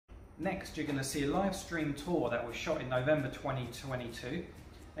Next, you're going to see a live stream tour that was shot in November 2022. And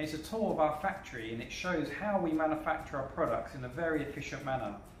it's a tour of our factory, and it shows how we manufacture our products in a very efficient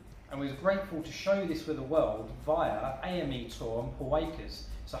manner. And we're grateful to show this with the world via AME Tour and Paul Akers.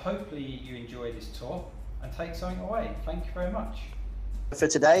 So hopefully you enjoy this tour and take something away. Thank you very much. For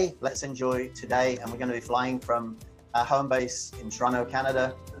today, let's enjoy today, and we're going to be flying from our home base in Toronto,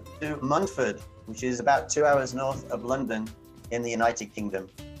 Canada, to Munford, which is about 2 hours north of London in the United Kingdom.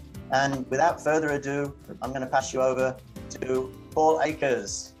 And without further ado, I'm going to pass you over to Paul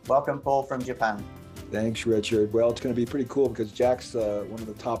Akers. Welcome, Paul, from Japan. Thanks, Richard. Well, it's going to be pretty cool because Jack's one of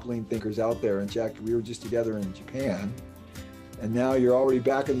the top lean thinkers out there. And Jack, we were just together in Japan, and now you're already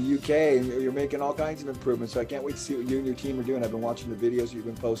back in the UK and you're making all kinds of improvements. So I can't wait to see what you and your team are doing. I've been watching the videos you've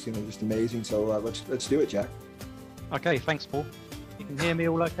been posting. They're just amazing. So let's do it, Jack. Okay, thanks, Paul. You can hear me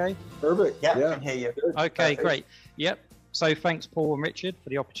all okay? Perfect. Yeah, I can hear you. Okay, Perfect. great. Yep. So thanks, Paul and Richard, for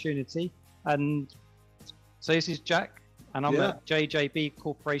the opportunity. And so this is Jack, and I'm at JJB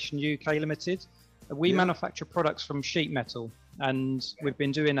Corporation UK Limited. We manufacture products from sheet metal, and we've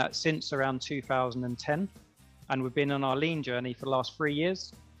been doing that since around 2010. And we've been on our lean journey for the last 3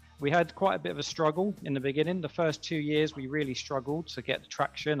 years. We had quite a bit of a struggle in the beginning. The first 2 years, we really struggled to get the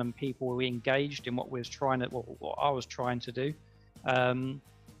traction and people were engaged in what I was trying to do.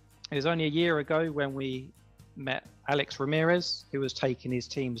 It was only a year ago when we met Alex Ramirez, who was taking his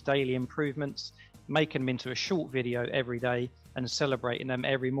team's daily improvements, making them into a short video every day and celebrating them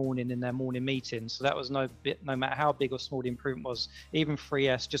every morning in their morning meetings. So that was no matter how big or small the improvement was, even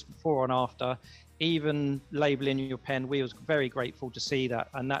 3S just before and after, even labeling your pen, we was very grateful to see that.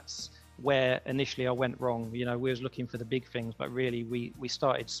 And that's where initially I went wrong. You know, we was looking for the big things, but really we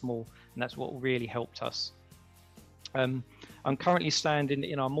started small, and that's what really helped us. I'm currently standing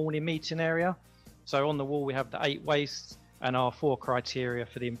in our morning meeting area. So on the wall, we have the 8 wastes and our 4 criteria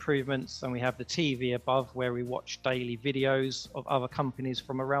for the improvements. And we have the TV above where we watch daily videos of other companies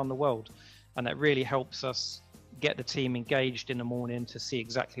from around the world. And that really helps us get the team engaged in the morning to see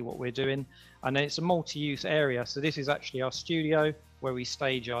exactly what we're doing. And then it's a multi-use area. So this is actually our studio where we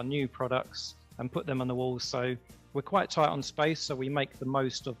stage our new products and put them on the walls. So we're quite tight on space, so we make the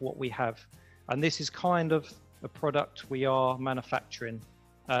most of what we have. And this is kind of a product we are manufacturing.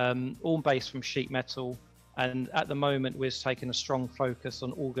 All based from sheet metal, and at the moment we're taking a strong focus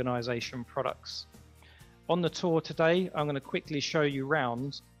on organization products. On the tour today, I'm going to quickly show you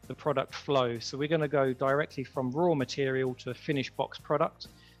around the product flow. So we're going to go directly from raw material to a finished box product.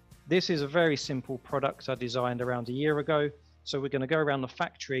 This is a very simple product I designed around a year ago. So we're going to go around the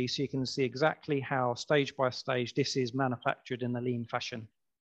factory so you can see exactly how stage by stage this is manufactured in a lean fashion.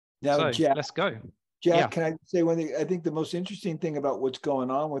 Now, so Jack, let's go. Jack, can I say one thing? I think the most interesting thing about what's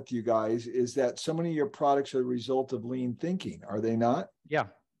going on with you guys is that so many of your products are the result of lean thinking, are they not? Yeah,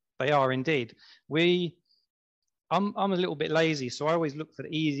 they are indeed. I'm a little bit lazy, so I always look for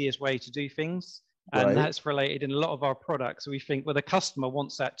the easiest way to do things. And that's related in a lot of our products. We think, well, the customer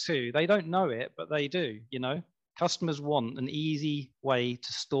wants that too. They don't know it, but they do, you know. Customers want an easy way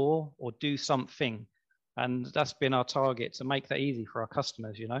to store or do something. And that's been our target, to make that easy for our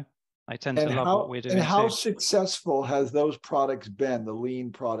customers, you know. They tend to love what we're doing. And how successful has those products been, the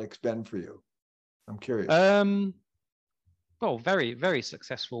lean products been for you? I'm curious. Well, very, very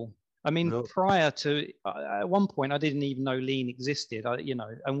successful. I mean, prior to, at one point, I didn't even know lean existed, you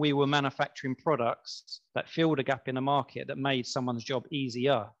know, and we were manufacturing products that filled a gap in the market that made someone's job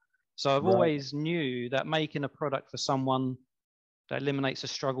easier. So I've always knew that making a product for someone that eliminates a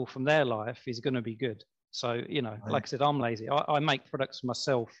struggle from their life is going to be good. So, you know, like I said, I'm lazy. I make products for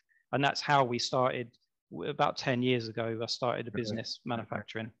myself. And that's how we started about 10 years ago. I started a business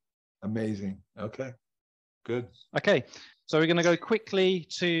manufacturing. Amazing. Okay, good. Okay, so we're going to go quickly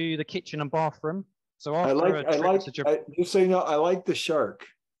to the kitchen and bathroom. So just so you know, I like the shark.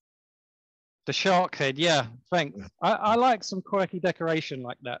 The shark head, yeah, thanks. I like some quirky decoration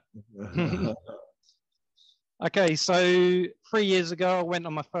like that. Okay, so 3 years ago, I went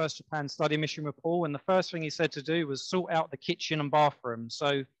on my first Japan study mission with Paul, and the first thing he said to do was sort out the kitchen and bathroom.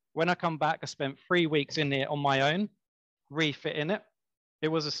 So when I come back, I spent 3 weeks in there on my own, refitting it. It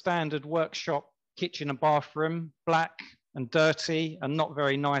was a standard workshop kitchen and bathroom, black and dirty and not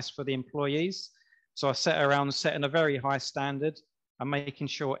very nice for the employees. So I sat around setting a very high standard and making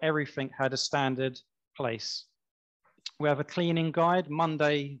sure everything had a standard place. We have a cleaning guide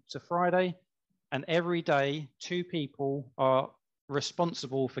Monday to Friday, and every day 2 people are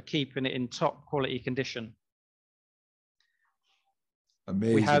responsible for keeping it in top quality condition.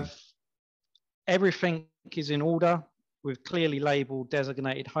 Amazing. We have everything is in order with clearly labeled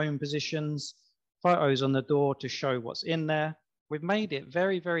designated home positions, photos on the door to show what's in there. we've made it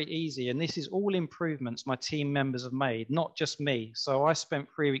very, very easy. And this is all improvements my team members have made, not just me. So I spent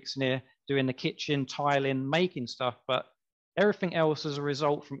 3 weeks in here doing the kitchen, tiling, making stuff, but everything else is a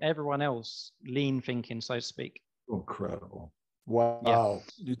result from everyone else lean thinking, so to speak. Incredible. Wow.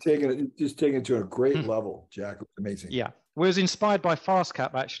 Yeah. You're just taking it to a great level, Jack. It's amazing. Yeah. We was inspired by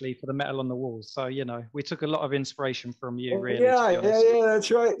FastCap actually for the metal on the walls. So, you know, we took a lot of inspiration from you, really. Yeah,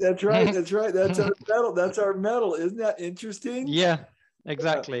 that's right. That's our metal. That's our metal. Isn't that interesting? Yeah,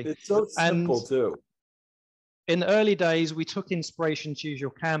 exactly. It's so simple too. In the early days, we took inspiration to use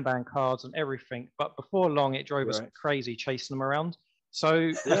your Kanban cards and everything, but before long, it drove us crazy chasing them around. So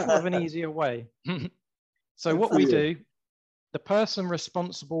we thought of an easier way. So what we do, the person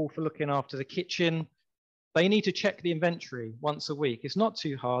responsible for looking after the kitchen, they need to check the inventory once a week. It's not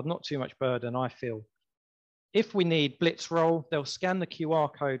too hard, not too much burden, I feel. If we need blitz roll, they'll scan the QR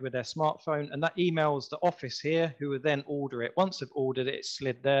code with their smartphone and that emails the office here, who will then order it. Once they've ordered it, it's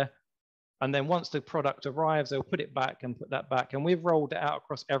slid there. And then once the product arrives, they'll put it back and put that back. And we've rolled it out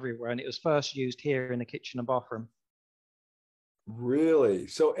across everywhere. And it was first used here in the kitchen and bathroom. Really?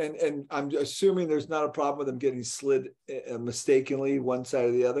 So, and I'm assuming there's not a problem with them getting slid mistakenly one side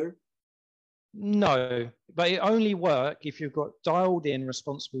or the other? No, but it only work if you've got dialed in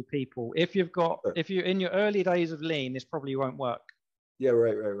responsible people. If you're in your early days of lean, this probably won't work. Yeah,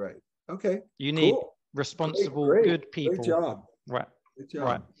 right. Okay. You need responsible, good people. Great job. Right. Good job.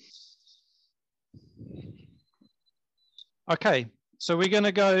 Right. Okay, so we're going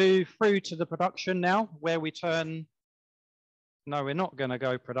to go through to the production now, where we turn. No, we're not going to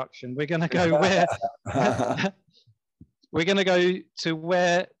go production. We're going to go where. We're going to go to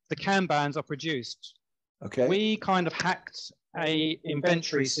where the Kanbans are produced. Okay. We kind of hacked a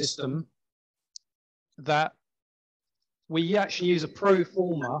inventory system that we actually use a pro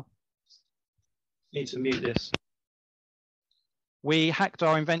forma. Need to mute this. We hacked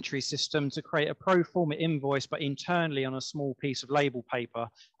our inventory system to create a pro forma invoice, but internally on a small piece of label paper.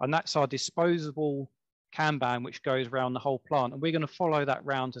 And that's our disposable Kanban, which goes around the whole plant. And we're going to follow that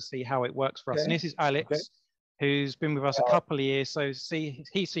round to see how it works for us. And this is Alex, who's been with us a couple of years. So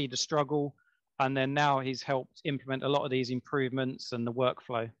he see the struggle, and then now he's helped implement a lot of these improvements and the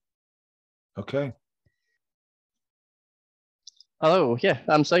workflow. Okay. Hello. Yeah.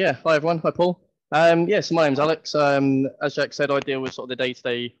 So yeah. Hi everyone. Hi Paul. So my name's Alex. As Jack said, I deal with sort of the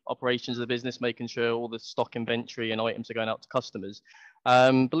day-to-day operations of the business, making sure all the stock inventory and items are going out to customers.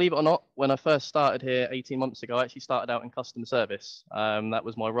 Believe it or not, when I first started here 18 months ago, I actually started out in customer service. That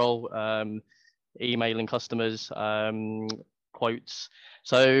was my role, emailing customers, quotes.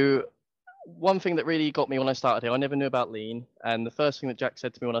 So one thing that really got me when I started here, I never knew about lean. And the first thing that Jack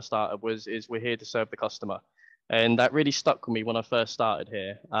said to me when I started is we're here to serve the customer. And that really stuck with me when I first started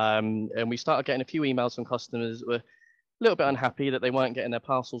here. And we started getting a few emails from customers that were a little bit unhappy that they weren't getting their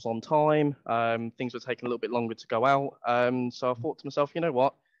parcels on time. Things were taking a little bit longer to go out. So I thought to myself, you know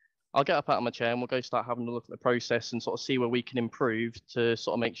what? I'll get up out of my chair and we'll go start having a look at the process and sort of see where we can improve to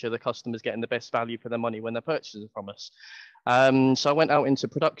sort of make sure the customer's getting the best value for their money when they're purchasing from us. So I went out into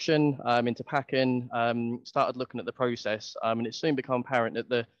production, into packing, started looking at the process, and it soon became apparent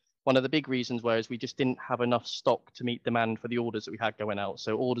that one of the big reasons was we just didn't have enough stock to meet demand for the orders that we had going out.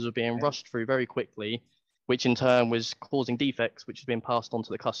 So orders were being rushed through very quickly, which in turn was causing defects, which has been passed on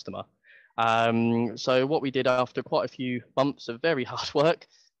to the customer. So what we did after quite a few months of very hard work,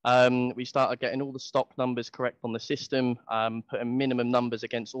 we started getting all the stock numbers correct on the system, putting minimum numbers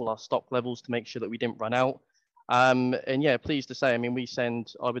against all our stock levels to make sure that we didn't run out. And yeah, pleased to say, I mean, we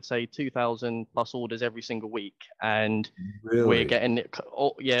send, I would say 2,000 plus orders every single week, and we're getting,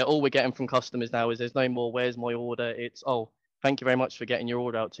 all we're getting from customers now is there's no more, where's my order? It's, oh, thank you very much for getting your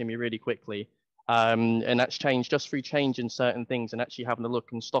order out to me really quickly. And that's changed just through changing certain things and actually having a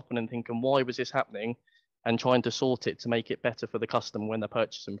look and stopping and thinking, why was this happening? And trying to sort it to make it better for the customer when they're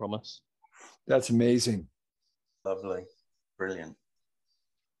purchasing from us. That's amazing. Lovely. Brilliant.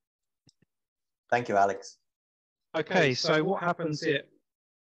 Thank you, Alex. Okay, so what happens here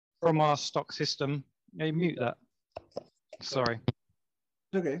from our stock system? You mute that. Sorry.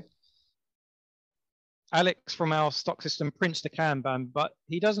 Okay. Alex from our stock system prints the Kanban, but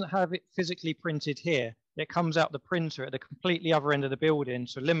he doesn't have it physically printed here. It comes out the printer at the completely other end of the building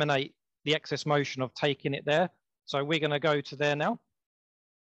to eliminate the excess motion of taking it there. So we're going to go to there now.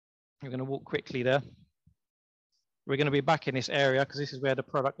 We're going to walk quickly there. We're going to be back in this area because this is where the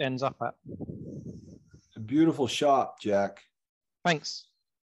product ends up at. It's a beautiful shop, Jack. Thanks.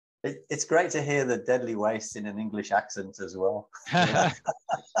 It's great to hear the deadly waste in an English accent as well.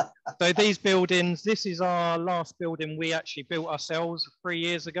 So these buildings, this is our last building we actually built ourselves 3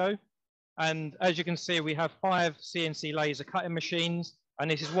 years ago. And as you can see, we have 5 CNC laser cutting machines, and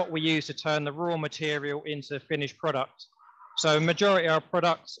this is what we use to turn the raw material into finished product. So majority of our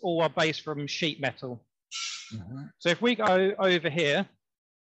products all are based from sheet metal. Mm-hmm. So if we go over here,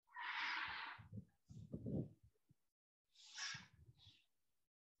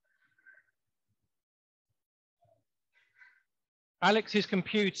 Alex's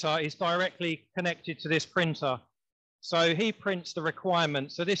computer is directly connected to this printer. So he prints the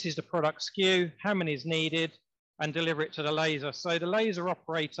requirements. So this is the product SKU, how many is needed, and deliver it to the laser. So the laser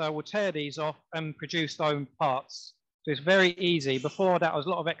operator will tear these off and produce their own parts. So it's very easy. Before that was a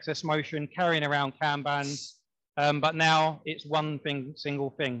lot of excess motion, carrying around Kanbans, but now it's one thing,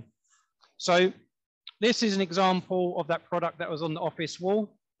 single thing. So this is an example of that product that was on the office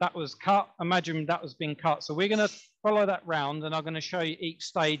wall. That was cut. Imagine that was being cut. So we're going to follow that round, and I'm going to show you each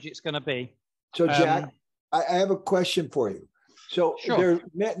stage it's going to be. So Jack, I have a question for you. So sure.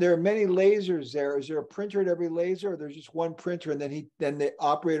 there are many lasers there. Is there a printer at every laser, or there's just one printer, and then the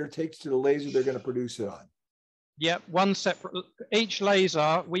operator takes to the laser they're going to produce it on? Yeah, one separate. Each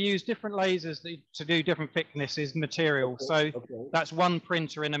laser, we use different lasers to do different thicknesses material. Okay, so that's one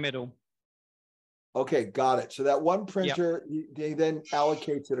printer in the middle. Okay, got it. So that one printer, they then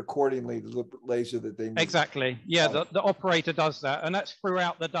allocates it accordingly to the laser that they need. Exactly. Yeah, the operator does that. And that's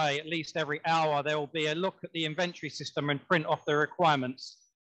throughout the day. At least every hour, there will be a look at the inventory system and print off the requirements.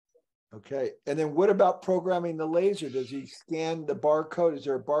 Okay. And then what about programming the laser? Does he scan the barcode? Is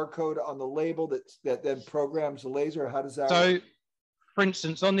there a barcode on the label that then programs the laser? How does that work? For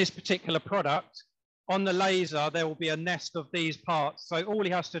instance, on this particular product, on the laser, there will be a nest of these parts. So all he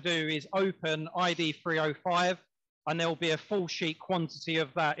has to do is open ID 305, and there will be a full sheet quantity of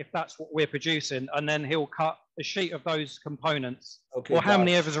that if that's what we're producing. And then he'll cut a sheet of those components, or how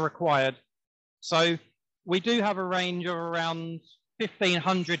many ever are required. So we do have a range of around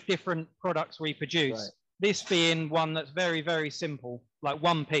 1,500 different products we produce. Right. This being one that's very, very simple, like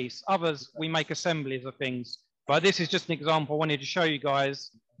one piece. Others, we make assemblies of things. But this is just an example. I wanted to show you guys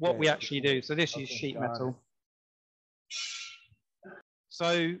what we actually do. So this is sheet metal.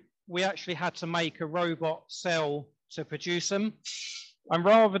 So we actually had to make a robot cell to produce them. And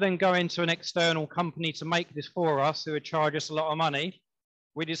rather than going to an external company to make this for us, who would charge us a lot of money,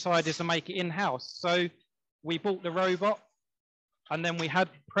 we decided to make it in-house. So we bought the robot, and then we had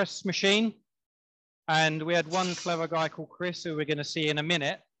press machine, and we had one clever guy called Chris, who we're going to see in a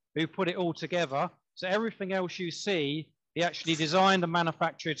minute, who put it all together. So everything else you see, he actually designed and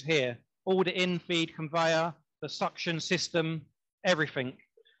manufactured here. All the in-feed conveyor, the suction system, everything.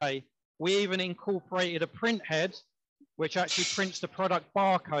 Okay. We even incorporated a print head, which actually prints the product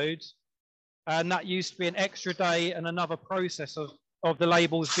barcode. And that used to be an extra day and another process of the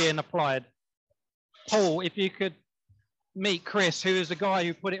labels being applied. Paul, if you could meet Chris, who is the guy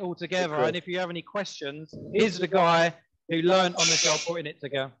who put it all together. And if you have any questions, he's the guy who learned on the job putting it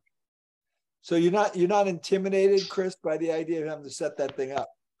together. So you're not intimidated, Chris, by the idea of having to set that thing up?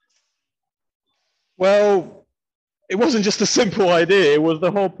 Well, it wasn't just a simple idea. It was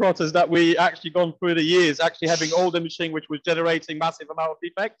the whole process that we actually gone through the years, actually having older machine which was generating massive amount of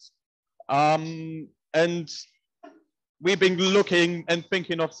defects. And we've been looking and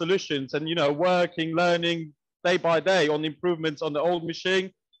thinking of solutions and, working, learning day by day on improvements on the old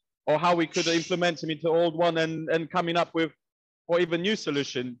machine, or how we could implement them into the old one, and coming up with or even new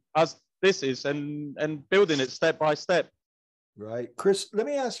solution as this is, and building it step by step. Right. Chris, let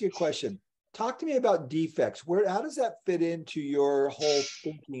me ask you a question. Talk to me about defects. How does that fit into your whole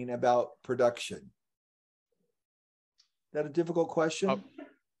thinking about production? Is that a difficult question?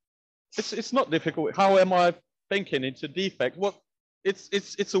 It's not difficult. How am I thinking into defect?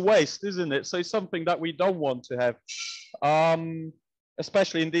 It's a waste, isn't it? So it's something that we don't want to have.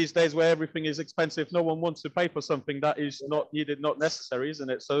 Especially in these days where everything is expensive, no one wants to pay for something that is not needed, not necessary, isn't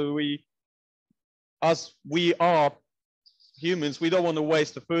it? So as we are humans, we don't want to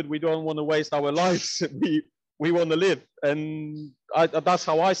waste the food. We don't want to waste our lives. We want to live, and that's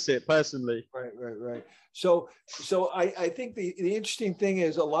how I see it personally. Right. So I think the interesting thing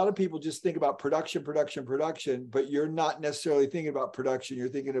is a lot of people just think about production, but you're not necessarily thinking about production. You're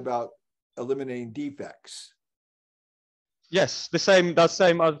thinking about eliminating defects. Yes, the same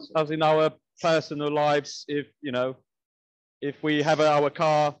as in our personal lives. If we have our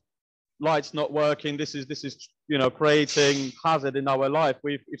car lights not working, this is creating hazard in our life.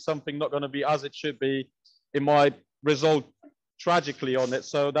 If something not going to be as it should be, it might result tragically on it.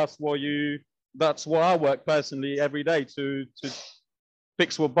 So that's what I work personally every day to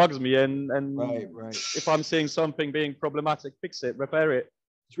fix what bugs me, and right. If I'm seeing something being problematic, fix it, repair it,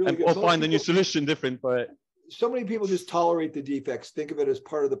 it's really or find a new solution different for it. so many people just tolerate the defects, think of it as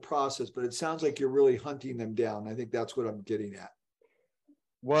part of the process, but it sounds like you're really hunting them down. I think that's what I'm getting at.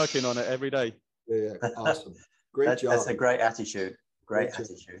 Working on it every day. Yeah, awesome. Great job. That's a great attitude. Great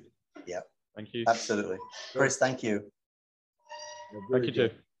attitude. Yeah. Thank you. Absolutely. Chris, thank you. Thank you, too.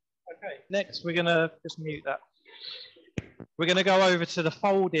 Okay, next we're going to just mute that. We're going to go over to the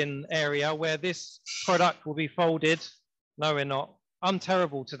folding area where this product will be folded. No, we're not. I'm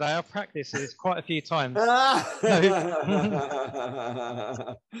terrible today. I've practiced this quite a few times.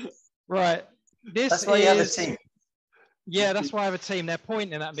 Right. That's why you have a team. Yeah, that's why I have a team. They're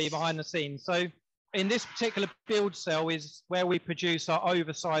pointing at me behind the scenes. So in this particular build cell is where we produce our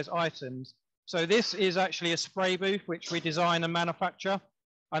oversized items. So this is actually a spray booth, which we design and manufacture.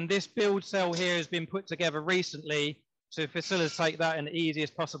 And this build cell here has been put together recently to facilitate that in the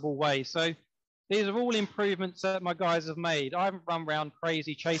easiest possible way. So these are all improvements that my guys have made. I haven't run around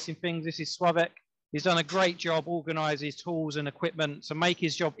crazy chasing things. This is Sławek. He's done a great job organising his tools and equipment to make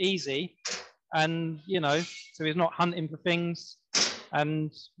his job easy. And, you know, so he's not hunting for things.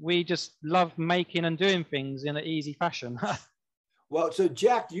 And we just love making and doing things in an easy fashion. Well, so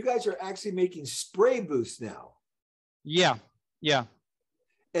Jack, you guys are actually making spray booths now. Yeah, yeah.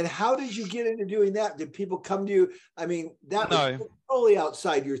 And how did you get into doing that? Did people come to you? I mean, that was No. totally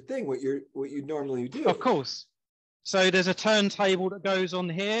outside your thing, what you normally do. Of course. So there's a turntable that goes on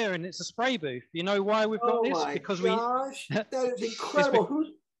here, and it's a spray booth. You know why we've got this? Because gosh, that is incredible.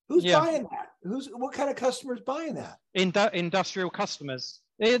 Who's buying that? What kind of customers buying that? Industrial customers.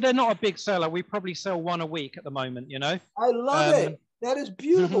 They're not a big seller. We probably sell one a week at the moment. You know. I love it. That is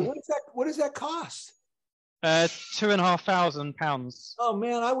beautiful. What does that cost? £2,500. Oh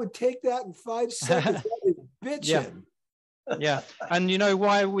man, I would take that in 5 seconds. That is bitching. Yeah, and you know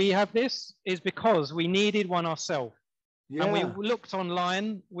why we have this is because we needed one ourselves. Yeah. And we looked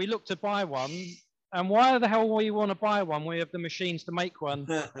online. We looked to buy one. And why the hell we want to buy one? We have the machines to make one.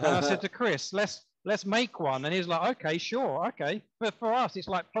 And I said to Chris, let's make one. And he's like, okay, sure, okay. But for us, it's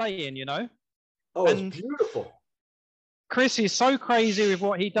like playing, you know. Oh, it's beautiful. Chris is so crazy with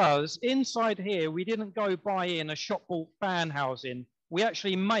what he does. Inside here, we didn't go buy in a shop-bought fan housing. We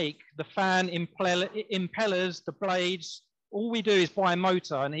actually make the fan impellers, the blades. All we do is buy a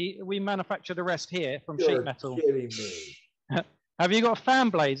motor, and we manufacture the rest here from sheet metal. You're kidding me. Have you got fan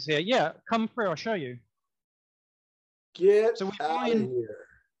blades here? Yeah, come through. I'll show you. Get out of here.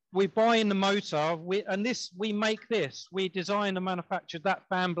 We buy in the motor, we make this. We design and manufacture that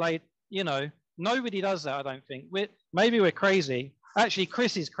fan blade. You know, nobody does that. I don't think. Maybe we're crazy. Actually,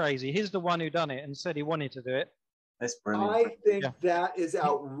 Chris is crazy. He's the one who done it and said he wanted to do it. That's brilliant. I think that is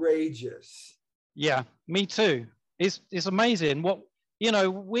outrageous. Yeah, me too. It's amazing.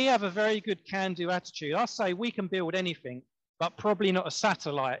 We have a very good can-do attitude. I say we can build anything, but probably not a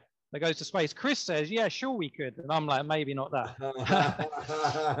satellite that goes to space. Chris says, yeah, sure we could. And I'm like, maybe not that.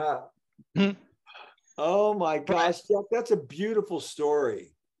 Oh my gosh, Jack, that's a beautiful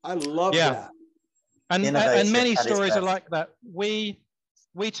story. I love that. And many stories are like that. We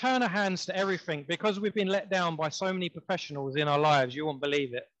turn our hands to everything because we've been let down by so many professionals in our lives. You won't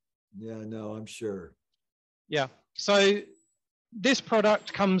believe it. Yeah, no, I'm sure. Yeah. So this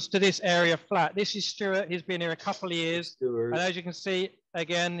product comes to this area flat. This is Stuart. He's been here a couple of years. And as you can see,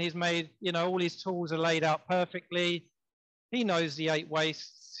 again, he's made, all his tools are laid out perfectly. He knows the 8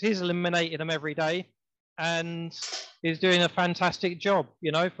 wastes. He's eliminated them every day. And he's doing a fantastic job.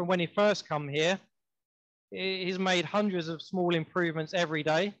 From when he first come here, he's made hundreds of small improvements every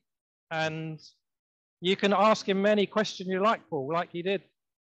day. And you can ask him any question you like, Paul, like he did.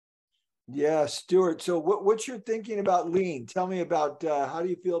 Yeah, Stuart. So what's your thinking about lean? Tell me about how do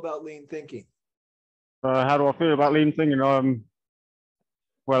you feel about lean thinking? How do I feel about lean thinking?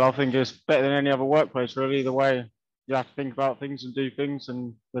 Well, I think it's better than any other workplace, really. The way you have to think about things and do things,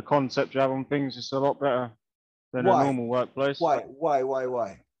 and the concept you have on things is a lot better than a normal workplace. Why?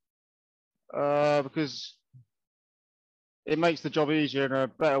 Because it makes the job easier and a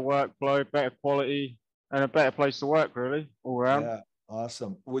better workflow, better quality, and a better place to work, really, all around. Yeah.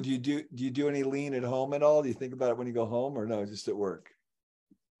 Awesome. Do you do any lean at home at all? Do you think about it when you go home, or no, just at work?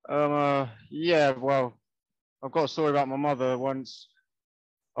 Yeah, well, I've got a story about my mother. Once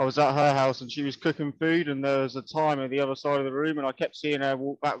I was at her house and she was cooking food, and there was a timer at the other side of the room, and I kept seeing her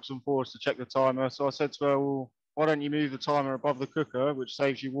walk backwards and forwards to check the timer. So I said to her, well, why don't you move the timer above the cooker, which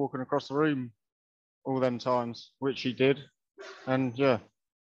saves you walking across the room all them times, which she did. And yeah,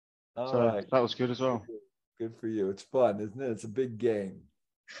 that was good as well. Good for you. It's fun, isn't it? It's a big game.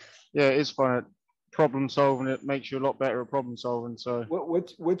 Yeah, it is fun. Problem solving, it makes you a lot better at problem solving. So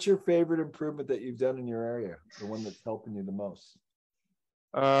what's your favorite improvement that you've done in your area? The one that's helping you the most?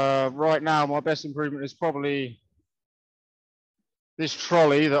 Right now, my best improvement is probably this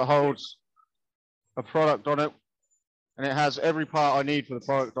trolley that holds a product on it, and it has every part I need for the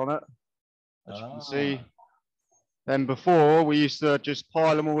product on it, as you can see. Then before, we used to just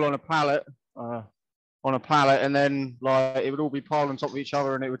pile them all on a pallet, and then like it would all be piled on top of each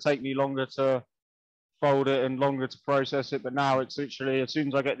other, and it would take me longer to fold it and longer to process it. But now it's literally, as soon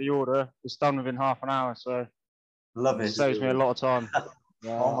as I get the order, it's done within half an hour. So Love it it. saves me a lot of time.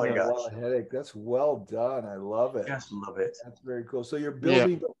 Oh my gosh. Wow, headache. That's well done. I love it. Just love it. That's very cool. So you're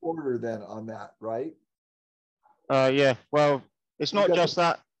building the order then on that, right? Yeah. Well, it's not just the-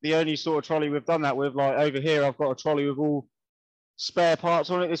 that. The only sort of trolley we've done that with, like over here, I've got a trolley with all spare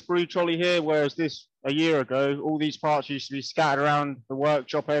parts on it, this brood trolley here, whereas this a year ago, all these parts used to be scattered around the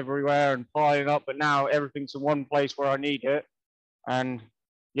workshop everywhere and piling up, but now everything's in one place where I need it. And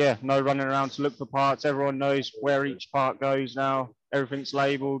yeah, no running around to look for parts. Everyone knows where each part goes now. Everything's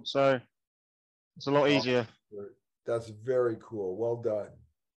labeled, so it's a lot easier. That's very cool. Well done.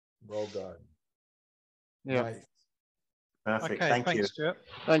 Well done. Yeah. Nice. Perfect. Okay, Thank thanks, you. Stuart.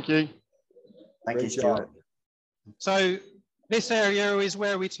 Thank you. Thank Great you, Stuart. job. So this area is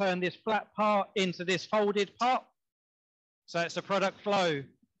where we turn this flat part into this folded part. So it's a product flow.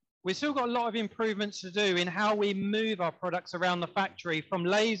 We've still got a lot of improvements to do in how we move our products around the factory, from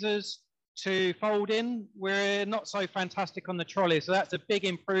lasers to folding. We're not so fantastic on the trolley, so that's a big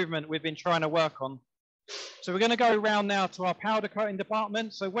improvement we've been trying to work on. So we're going to go around now to our powder coating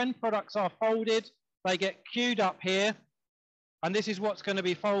department. So when products are folded, they get queued up here, and this is what's going to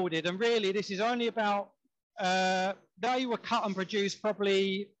be folded. And really, this is only about, they were cut and produced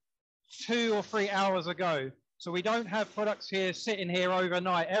probably 2 or 3 hours ago. So we don't have products here sitting here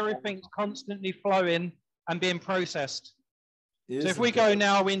overnight. Everything's constantly flowing and being processed. So if we go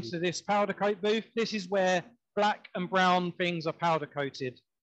now into this powder coat booth, this is where black and brown things are powder coated.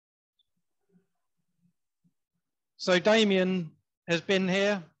 So Damien has been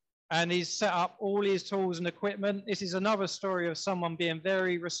here and he's set up all his tools and equipment. This is another story of someone being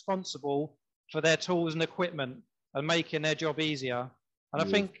very responsible for their tools and equipment and making their job easier. And I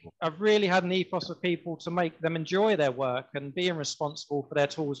think I've really had an ethos of people to make them enjoy their work and being responsible for their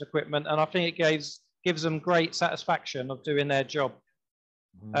tools and equipment. And I think it gives them great satisfaction of doing their job.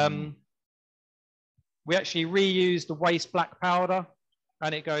 We actually reuse the waste black powder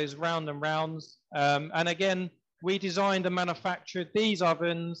and it goes round and round. And again, we designed and manufactured these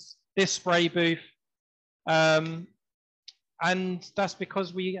ovens, this spray booth. And that's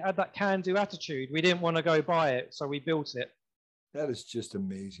because we had that can-do attitude. We didn't want to go buy it, so we built it. That is just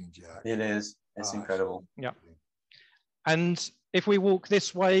amazing, Jack. It is. It's incredible. Yeah. And if we walk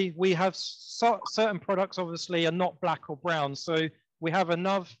this way, we have certain products obviously are not black or brown. So we have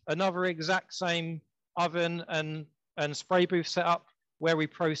another exact same oven and spray booth set up where we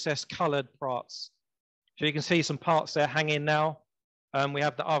process colored parts. So you can see some parts there hanging now. We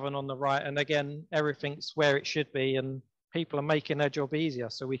have the oven on the right, and again, everything's where it should be, and people are making their job easier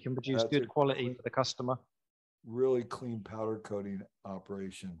so we can produce good quality for the customer. Really clean powder coating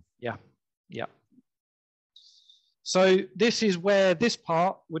operation. Yeah, yeah. So this is where this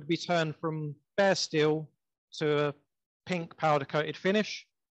part would be turned from bare steel to a pink powder coated finish,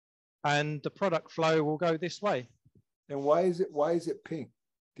 and the product flow will go this way. And why is it pink?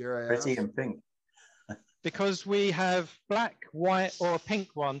 Dare I ask? Pretty and pink. Because we have black, white, or a pink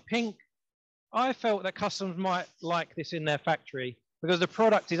one. Pink, I felt that customers might like this in their factory because the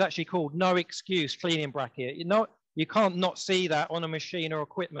product is actually called No Excuse Cleaning Bracket. You can't not see that on a machine or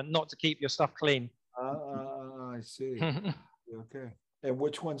equipment not to keep your stuff clean. I see. Okay. And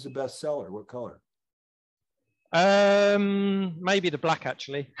which one's the best seller? What color? Maybe the black,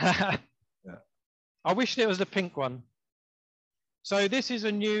 actually. Yeah. I wish it was the pink one. So this is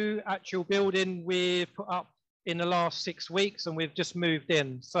a new actual building we've put up in the last 6 weeks, and we've just moved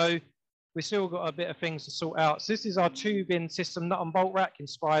in. So we've still got a bit of things to sort out. So this is our tubing system nut and bolt rack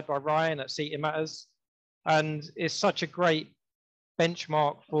inspired by Ryan at Seating Matters. And it's such a great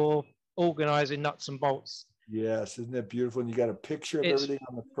benchmark for organizing nuts and bolts. Yes, isn't it beautiful? And you got a picture of everything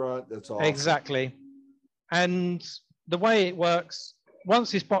on the front. That's awesome. Exactly. And the way it works,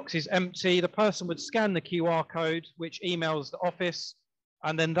 once this box is empty, the person would scan the QR code, which emails the office,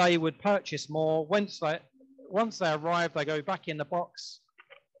 and then they would purchase more. Once they arrive, they go back in the box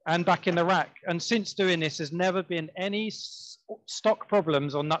and back in the rack. And since doing this, there's never been any stock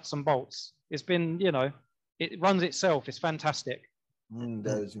problems on nuts and bolts. It's been, it runs itself. It's fantastic.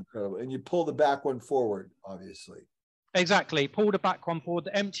 That is incredible. And you pull the back one forward, obviously. Exactly. Pull the back one forward.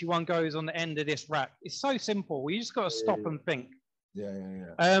 The empty one goes on the end of this rack. It's so simple. You just got to stop and think.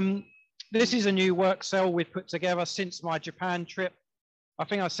 Yeah. This is a new work cell we've put together since my Japan trip. I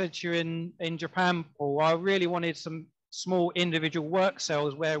think I said to you in Japan, Paul, I really wanted some small individual work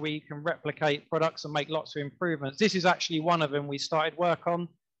cells where we can replicate products and make lots of improvements. This is actually one of them we started work on.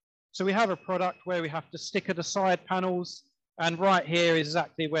 So we have a product where we have to sticker the side panels, and right here is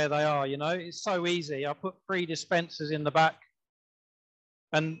exactly where they are, you know. It's so easy. I put 3 dispensers in the back,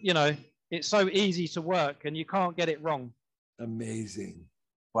 and, you know, it's so easy to work and you can't get it wrong. Amazing.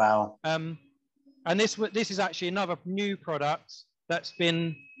 Wow. And this is actually another new product that's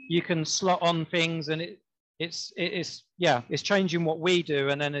been, you can slot on things, and it's changing what we do,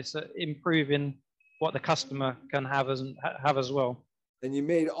 and then it's improving what the customer can have as well. And you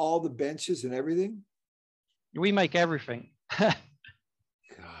made all the benches and everything? We make everything.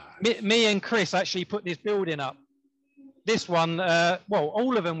 me and Chris actually put this building up. This one, well,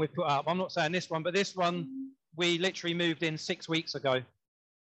 all of them we put up. I'm not saying this one, but this one we literally moved in 6 weeks ago.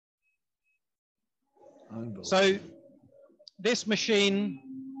 So this machine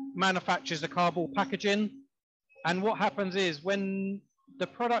manufactures the cardboard packaging, and what happens is when the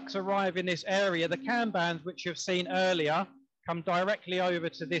products arrive in this area, the Kanbans, which you've seen earlier, come directly over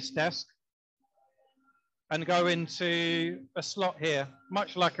to this desk and go into a slot here,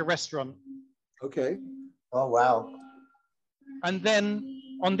 much like a restaurant. Okay. Oh, wow. And then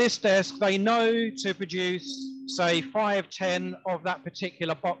on this desk, they know to produce, say, 5, 10 of that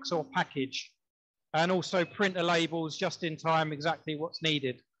particular box or package, and also print the labels just in time, exactly what's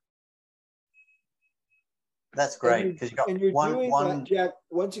needed. That's great, because you got one. Jack,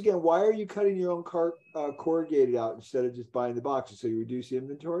 once again, why are you cutting your own corrugated out instead of just buying the boxes? So you reduce the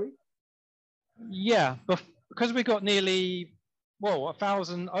inventory? Yeah, but because we got nearly, well,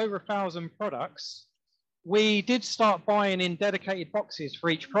 over 1,000 products, we did start buying in dedicated boxes for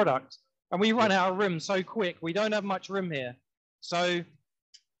each product, and we run out of room so quick. We don't have much room here. So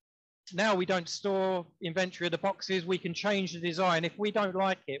now we don't store inventory of the boxes. We can change the design. If we don't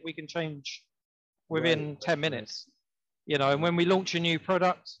like it, we can change within 10 minutes. You know, and when we launch a new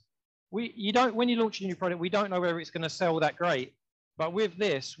product, when you launch a new product, we don't know whether it's going to sell that great. But with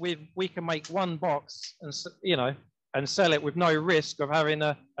this, we can make one box and, you know, and sell it with no risk of having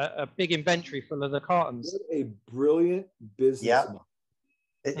a big inventory full of the cartons. What a brilliant business model.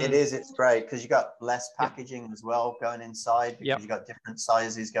 It is. It's great because you got less packaging as well going inside, because you got different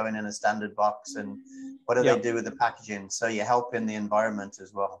sizes going in a standard box. And what do they do with the packaging? So you're helping the environment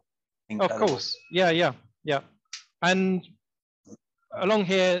as well. Incredible. Of course. Yeah. And along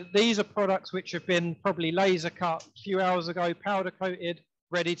here, these are products which have been probably laser cut a few hours ago, powder coated,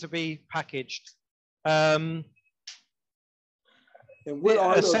 ready to be packaged. And what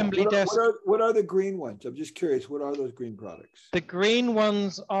are assembly desk? What are the green ones? I'm just curious. What are those green products? The green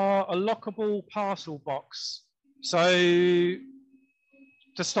ones are a lockable parcel box. So to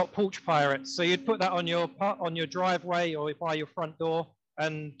stop porch pirates. So you'd put that on your driveway or by your front door,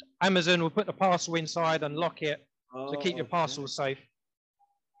 and Amazon will put the parcel inside and lock it to keep your parcels safe.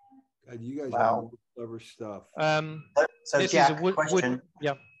 God, you guys have clever stuff. So Jack, question.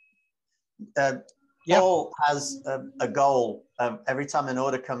 Paul has a goal. Every time an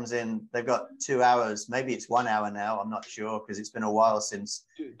order comes in, they've got 2 hours. Maybe it's 1 hour now. I'm not sure, because it's been a while since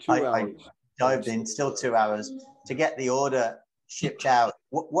I dived in. Still 2 hours to get the order shipped out.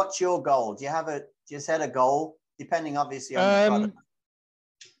 What's your goal? Do you set a goal, depending obviously on the product?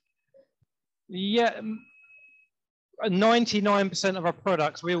 Yeah, 99% of our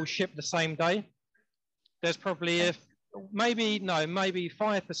products we will ship the same day. There's probably maybe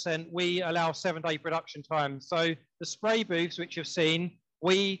 5% we allow 7-day production time. So the spray booths which you've seen,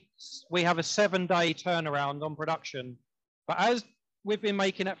 we have a 7-day turnaround on production. But as we've been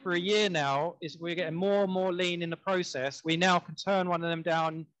making it for a year now, we're getting more and more lean in the process. We now can turn one of them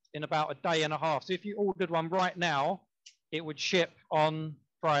down in about a day and a half. So if you ordered one right now, it would ship on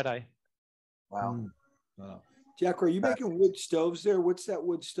Friday. Wow. Wow. Jack, are you making wood stoves there? What's that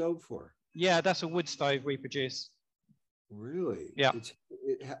wood stove for? Yeah, that's a wood stove we produce. Really? Yeah.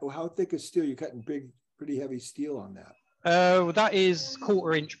 How thick is steel? You're cutting pretty heavy steel on that. That is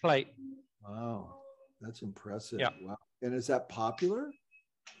 1/4-inch plate. Wow, that's impressive. Yeah. Wow. And is that popular?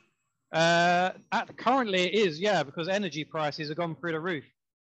 Currently it is, yeah, because energy prices have gone through the roof.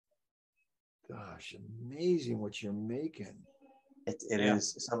 Gosh, amazing what you're making. It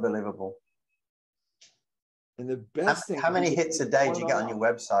is. It's unbelievable. And the best thing. How many hits a day do you get on your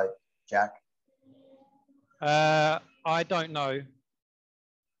website, Jack? I don't know.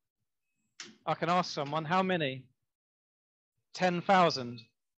 I can ask someone. How many? 10,000.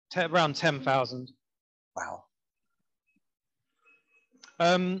 Around 10,000. Wow.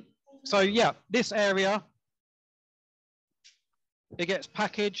 So yeah, this area, it gets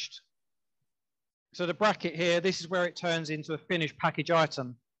packaged, So the bracket here, this is where it turns into a finished package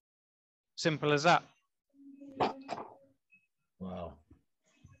item. Simple as that. Wow.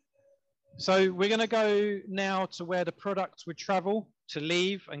 So we're going to go now to where the products would travel to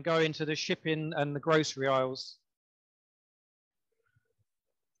leave and go into the shipping and the grocery aisles.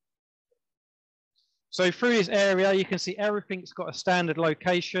 So through this area, you can see everything's got a standard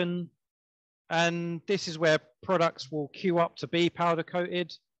location. And this is where products will queue up to be powder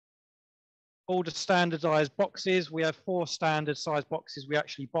coated. All the standardized boxes. We have 4 standard size boxes we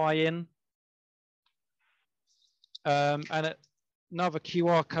actually buy in. And another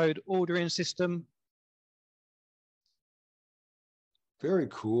QR code ordering system. Very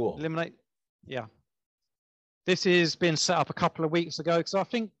cool. Eliminate. Yeah. This has been set up a couple of weeks ago because I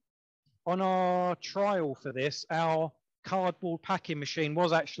think on our trial for this, our cardboard packing machine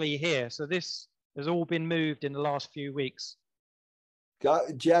was actually here. So this has all been moved in the last few weeks.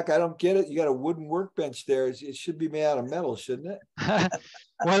 Jack, I don't get it. You got a wooden workbench there. It should be made out of metal, shouldn't it?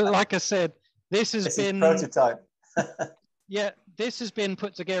 Well, like I said, this has been prototype. Yeah, this has been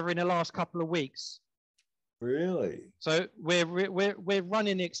put together in the last couple of weeks. Really? So we're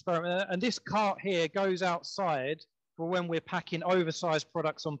running the experiment, and this cart here goes outside for when we're packing oversized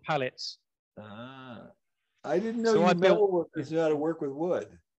products on pallets. Ah, I didn't know So you metal workers knew how to work with wood.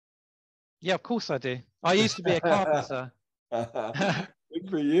 Yeah, of course I do. I used to be a carpenter. Good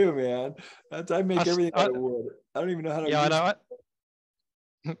for you, man. I make everything out of wood. I don't even know how to. Yeah, I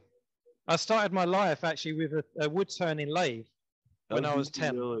know. I started my life actually with a wood turning lathe when I was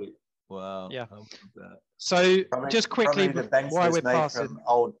 10. Really? Wow. Yeah. How about that? So just quickly, the bench while was we're made passing,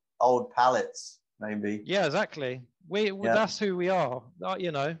 from old pallets, maybe. yeah, exactly. That's who we are.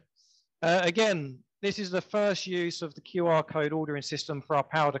 You know. Again, this is the first use of the QR code ordering system for our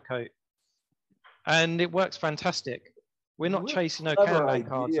powder coat, and it works fantastic. We're not chasing no Kanban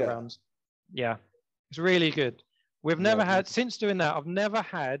cards around. Yeah, it's really good. We've never had, since doing that, I've never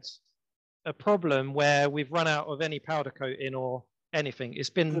had a problem where we've run out of any powder coating or anything. It's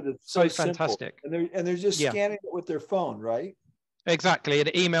been so fantastic. And they're just scanning it with their phone, right? Exactly.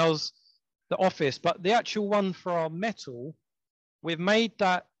 It emails the office. But the actual one for our metal, we've made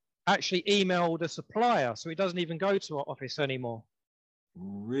that actually email the supplier. So it doesn't even go to our office anymore.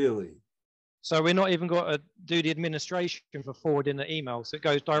 Really? So we're not even got to do the administration for forwarding the email. So it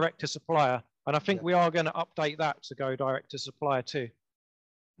goes direct to supplier. And I think we are going to update that to go direct to supplier too.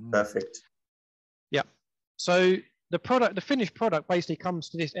 Perfect. Yeah. So the finished product basically comes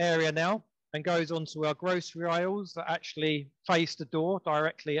to this area now and goes onto our grocery aisles that actually face the door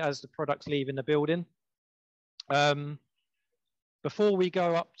directly as the product's leaving the building. Before we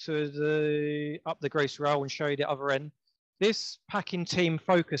go up the grocery aisle and show you the other end, this packing team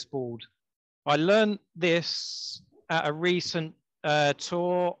focus board, I learned this at a recent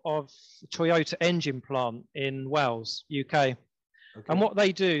tour of Toyota engine plant in Wales, UK. Okay. And what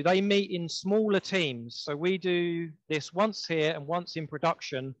they do, they meet in smaller teams. So we do this once here and once in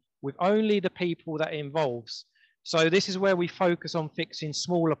production with only the people that it involves. So this is where we focus on fixing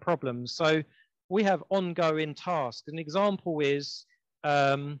smaller problems. So we have ongoing tasks. An example is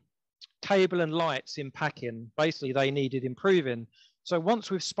table and lights in packing. Basically, they needed improving. So once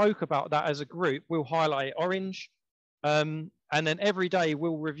we've spoke about that as a group, we'll highlight orange. And then every day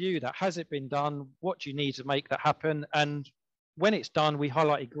we'll review that. Has it been done? What do you need to make that happen? And when it's done, we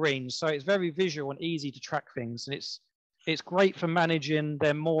highlighted green. So it's very visual and easy to track things. And it's great for managing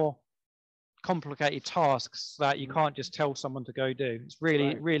their more complicated tasks that you can't just tell someone to go do. It's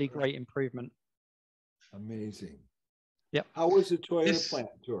really, really great improvement. Amazing. Yeah. How was the Toyota plant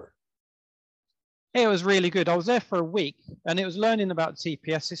tour? It was really good. I was there for a week and it was learning about the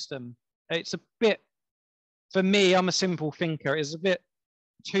TPS system. It's a bit, for me, I'm a simple thinker. It's a bit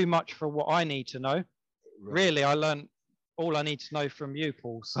too much for what I need to know. Right. Really, I learned all I need to know from you,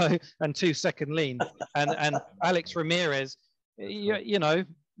 Paul. So, and 2 second lean and Alex Ramirez, you know,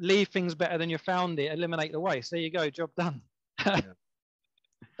 leave things better than you found it, eliminate the waste. There you go, job done.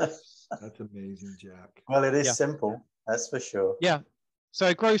 That's amazing, Jack. Well, it is simple, that's for sure. Yeah.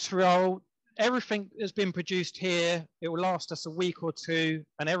 So grocery aisle, everything has been produced here. It will last us a week or two,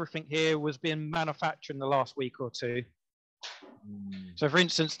 and everything here was being manufactured in the last week or two. So for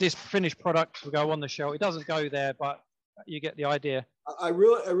instance, this finished product will go on the shelf. It doesn't go there, but you get the idea. I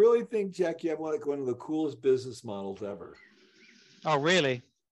really think, Jack, you have one of the coolest business models ever. Oh, really?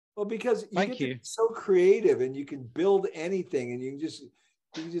 Well, because you get to be so creative and you can build anything, and you just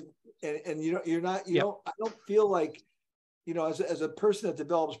and I don't feel like, you know, as a person that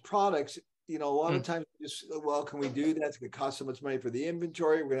develops products, you know, a lot of times just, well, can we do that? It's going to cost so much money for the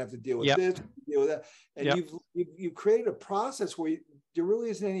inventory. We're going to have to deal with this, deal with that. And you've created a process where there really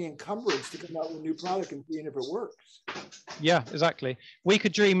isn't any encumbrance to come out with a new product and seeing if it works. Yeah, exactly. We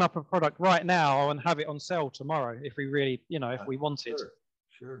could dream up a product right now and have it on sale tomorrow if we really, you know, if we wanted.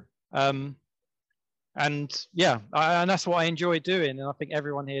 Sure. And yeah, and that's what I enjoy doing, and I think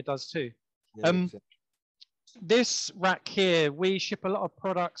everyone here does too. Yeah, exactly. This rack here, we ship a lot of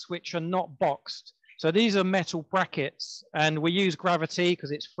products which are not boxed. So these are metal brackets, and we use gravity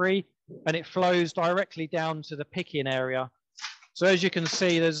because it's free, and it flows directly down to the picking area. So as you can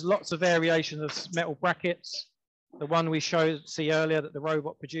see, there's lots of variations of metal brackets. The one we see earlier that the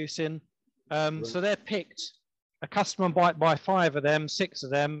robot producing. So they're picked. A customer might buy 5 of them, 6 of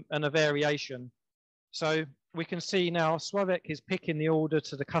them, and a variation. So we can see now Sławek is picking the order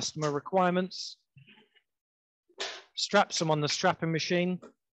to the customer requirements, straps them on the strapping machine,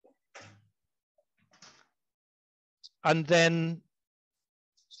 and then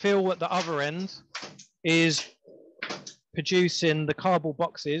Phil at the other end is producing the cardboard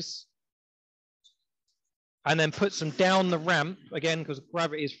boxes and then puts them down the ramp, again, because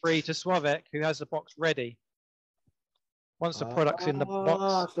gravity is free, to Sławek, who has the box ready. Once the product's in the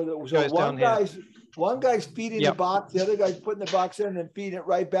box, so goes down here. One guy's feeding the box, the other guy's putting the box in and then feeding it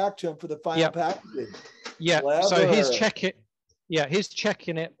right back to him for the final packaging. Yeah, Clever. so he's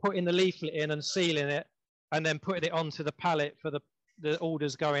checking it, putting the leaflet in and sealing it, and then putting it onto the pallet for the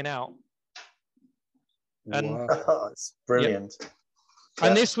orders going out. And wow. It's brilliant. Yeah.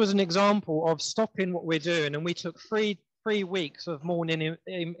 And this was an example of stopping what we're doing, and we took three weeks of morning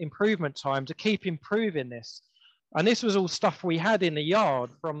improvement time to keep improving this. And this was all stuff we had in the yard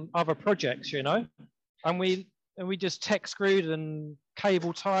from other projects, you know, and we just tech screwed and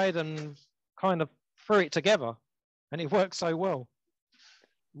cable tied and kind of threw it together, and it worked so well.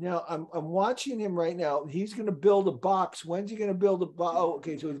 Now I'm watching him right now. He's going to build a box. When's he going to build a box? Oh,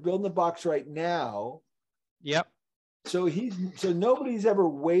 okay. So he's building the box right now. Yep. So nobody's ever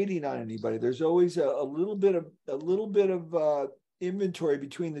waiting on anybody. There's always a little bit of inventory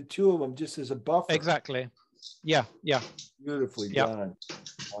between the two of them, just as a buffer. Exactly. Yeah. Beautifully done.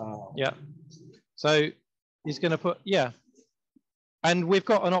 Wow. Yeah. So he's going to put, and we've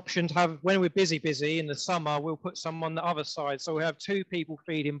got an option to have, when we're busy in the summer, we'll put some on the other side. So we have 2 people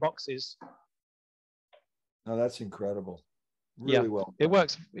feeding boxes. Oh, that's incredible. Really well. It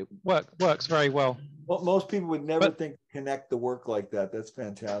works very well. Well, most people would never think to connect the work like that. That's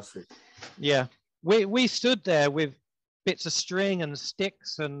fantastic. Yeah. We stood there with bits of string and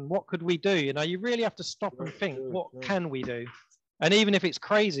sticks, and what could we do? You know, you really have to stop and think, what can we do? And even if it's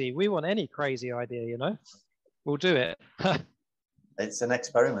crazy, we want any crazy idea, you know, we'll do it. It's an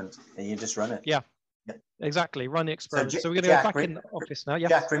experiment, and you just run it. Yeah. Exactly. Run the experiment. So we're going to go back in the office now. Yeah.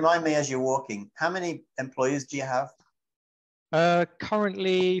 Jack, remind me as you're walking, how many employees do you have?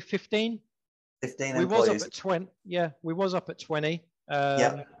 Currently 15. 15 we employees. Was up at 20. Yeah, we was up at 20.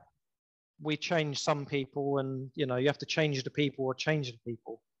 We changed some people, and you know, you have to change the people or change the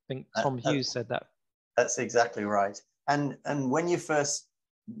people. I think Tom Hughes said that. That's exactly right. And when you first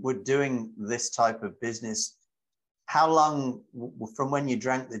were doing this type of business, how long from when you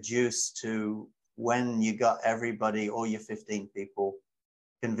drank the juice to when you got everybody, all your 15 people,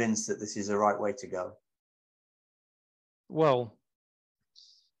 convinced that this is the right way to go? Well,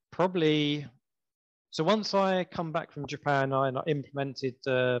 probably. So once I come back from Japan, I implemented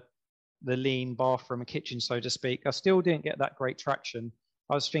the lean bathroom and kitchen, so to speak. I still didn't get that great traction.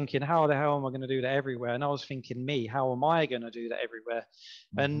 I was thinking, how the hell am I going to do that everywhere? And I was thinking, how am I going to do that everywhere?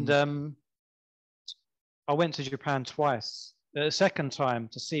 Mm-hmm. And I went to Japan twice. The second time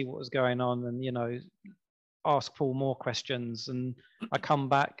to see what was going on, and you know, ask Paul more questions. And I come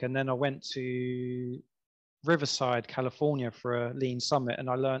back, and then I went to Riverside, California for a lean summit, and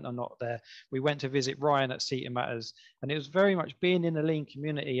I learned a lot there. We went to visit Ryan at Seaton Matters, and it was very much being in the lean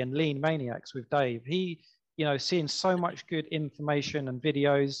community and lean maniacs with Dave. He, you know, seeing so much good information and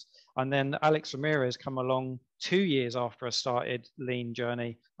videos. And then Alex Ramirez come along 2 years after I started lean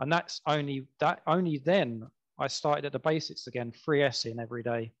journey, and only then I started at the basics again, 3Sing every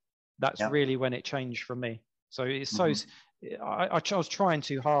day. That's really when it changed for me. So it's I was trying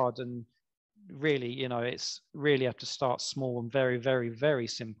too hard, and really, you know, it's really have to start small and very, very, very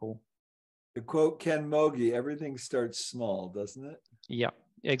simple. To quote Ken Mogi, everything starts small, doesn't it? Yeah,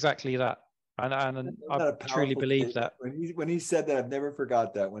 exactly that. And I truly believe that. When he said that, I've never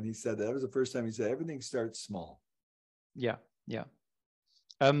forgot that. When he said that, was the first time he said everything starts small. Yeah.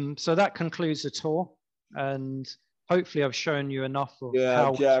 So that concludes the tour, and hopefully I've shown you enough of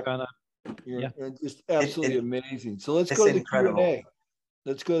how Jack, you're just absolutely amazing. So let's go to the Q&A.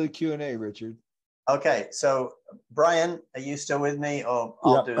 Let's go to the Q&A, Richard. Okay, so Brian, are you still with me, or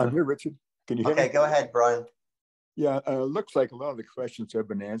I'm here, Richard. Can you hear me? Okay, go ahead, Brian. Yeah, looks like a lot of the questions have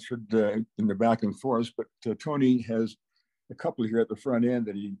been answered in the back and forth, but Tony has a couple here at the front end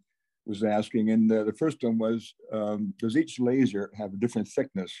that he was asking. And the first one was, does each laser have a different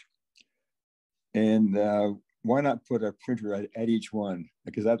thickness? And why not put a printer at each one?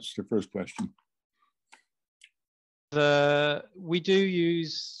 Because that's the first question. We do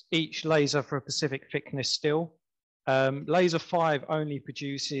use each laser for a specific thickness still. Laser 5 only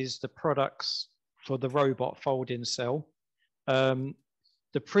produces the products for the robot folding cell. The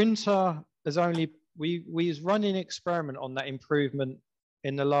printer is only, we was running an experiment on that improvement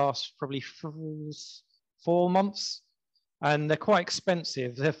in the last probably 4 months, and they're quite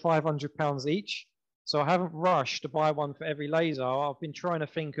expensive. They're £500 each. So I haven't rushed to buy one for every laser. I've been trying to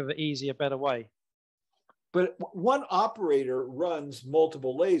think of an easier, better way. But one operator runs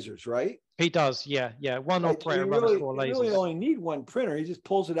multiple lasers, right? He does, yeah. One operator runs 4 lasers. You really only need one printer. He just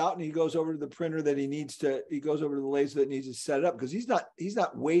pulls it out and he goes over to the printer that he goes over to the laser that needs to set it up, because he's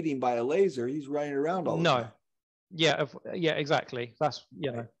not waiting by a laser. He's running around all the time. Yeah, exactly. That's,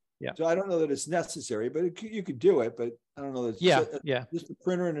 yeah. So I don't know that it's necessary, but you could do it, but I don't know that. Yeah. Just a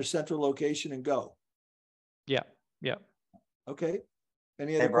printer in a central location and go. Yeah. Okay.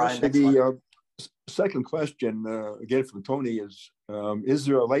 Any other Brian, questions? Second question, again from Tony, is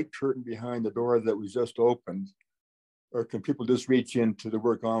there a light curtain behind the door that was just opened, or can people just reach into the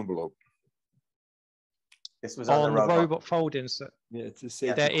work envelope? This was on the robot folding set. Yeah, it's a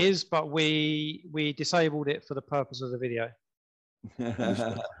safety. There is, but we disabled it for the purpose of the video.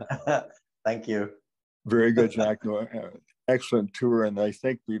 Thank you. Very good, Jack. No, excellent tour, and I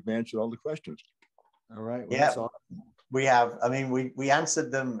think we've answered all the questions. All right. Well, yeah, we have. I mean, we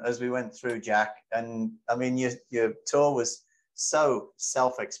answered them as we went through, Jack. And I mean, your tour was so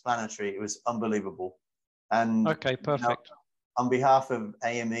self-explanatory. It was unbelievable. And okay, perfect. On behalf of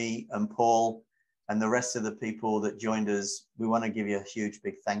AME and Paul and the rest of the people that joined us, we want to give you a huge,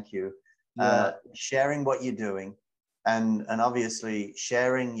 big thank you. Yeah. Sharing what you're doing, and obviously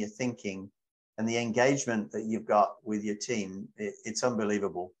sharing your thinking and the engagement that you've got with your team. It's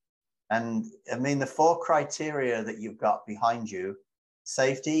unbelievable. And I mean, the 4 criteria that you've got behind you: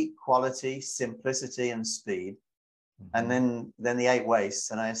 safety, quality, simplicity, and speed. Mm-hmm. And then the 8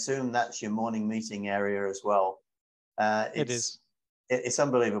 wastes. And I assume that's your morning meeting area as well. It's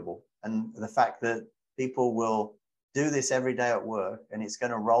unbelievable. And the fact that people will do this every day at work, and it's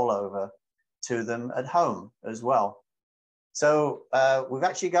going to roll over to them at home as well. So we've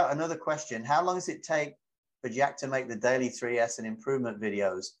actually got another question. How long does it take for Jack to make the daily 3S and improvement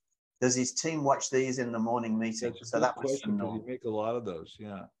videos? Does his team watch these in the morning meeting? So that was you make a lot of those,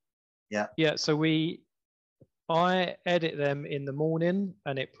 yeah. So I edit them in the morning,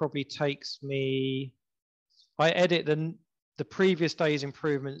 and it probably takes me. I edit the previous day's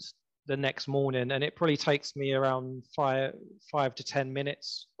improvements the next morning, and it probably takes me around 5 to 10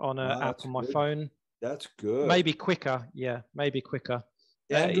 minutes on an app on my phone. That's good. Maybe quicker, maybe quicker.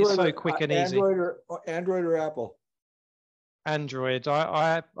 It's so quick and easy. Android or Apple? Android.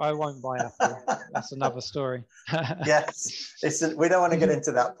 I won't buy Apple. That's another story. Yes, we don't want to get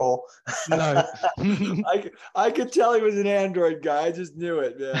into that, Paul. No. I could tell he was an Android guy. I just knew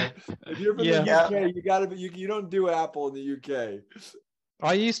it, man. If you're from the UK, you don't do Apple in the UK.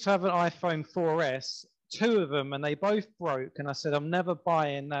 I used to have an iPhone 4S, 2 of them, and they both broke. And I said, I'm never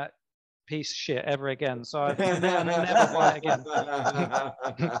buying that piece of shit ever again. So I never buy it again.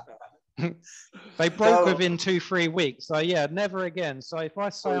 They broke within 2-3 weeks. So yeah, never again. So if I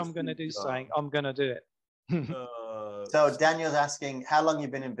say I'm going to do something, I'm going to do it. So Daniel's asking, how long you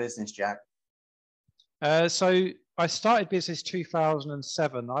been in business, Jack? So I started business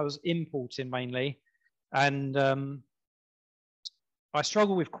 2007. I was importing mainly, and I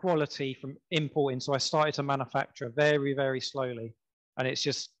struggled with quality from importing. So I started to manufacture very, very slowly, and it's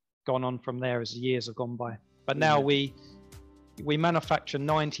just gone on from there as the years have gone by. But now we manufacture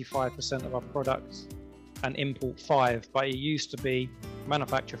 95% of our products and import 5%, but it used to be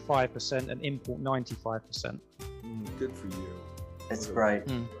manufacture 5% and import 95%. Good for you. It's great.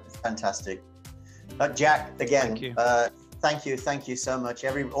 It's fantastic. Jack, again, thank you so much.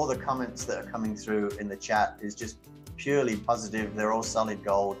 All the comments that are coming through in the chat is just purely positive. They're all solid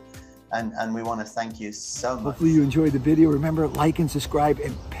gold. And we want to thank you so much. Hopefully you enjoyed the video. Remember, like and subscribe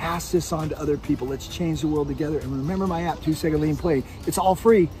and pass this on to other people. Let's change the world together. And remember my app, 2-Second Lean Play. It's all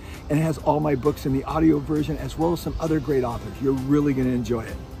free, and it has all my books in the audio version, as well as some other great authors. You're really going to enjoy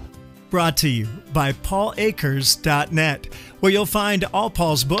it. Brought to you by paulakers.net, where you'll find all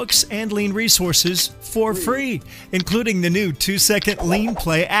Paul's books and lean resources for free, including the new 2-Second Lean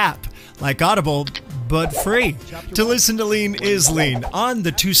Play app, like Audible, but free. To listen to Lean is Lean on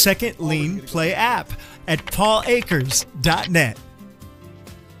the 2-Second Lean Play app at paulakers.net.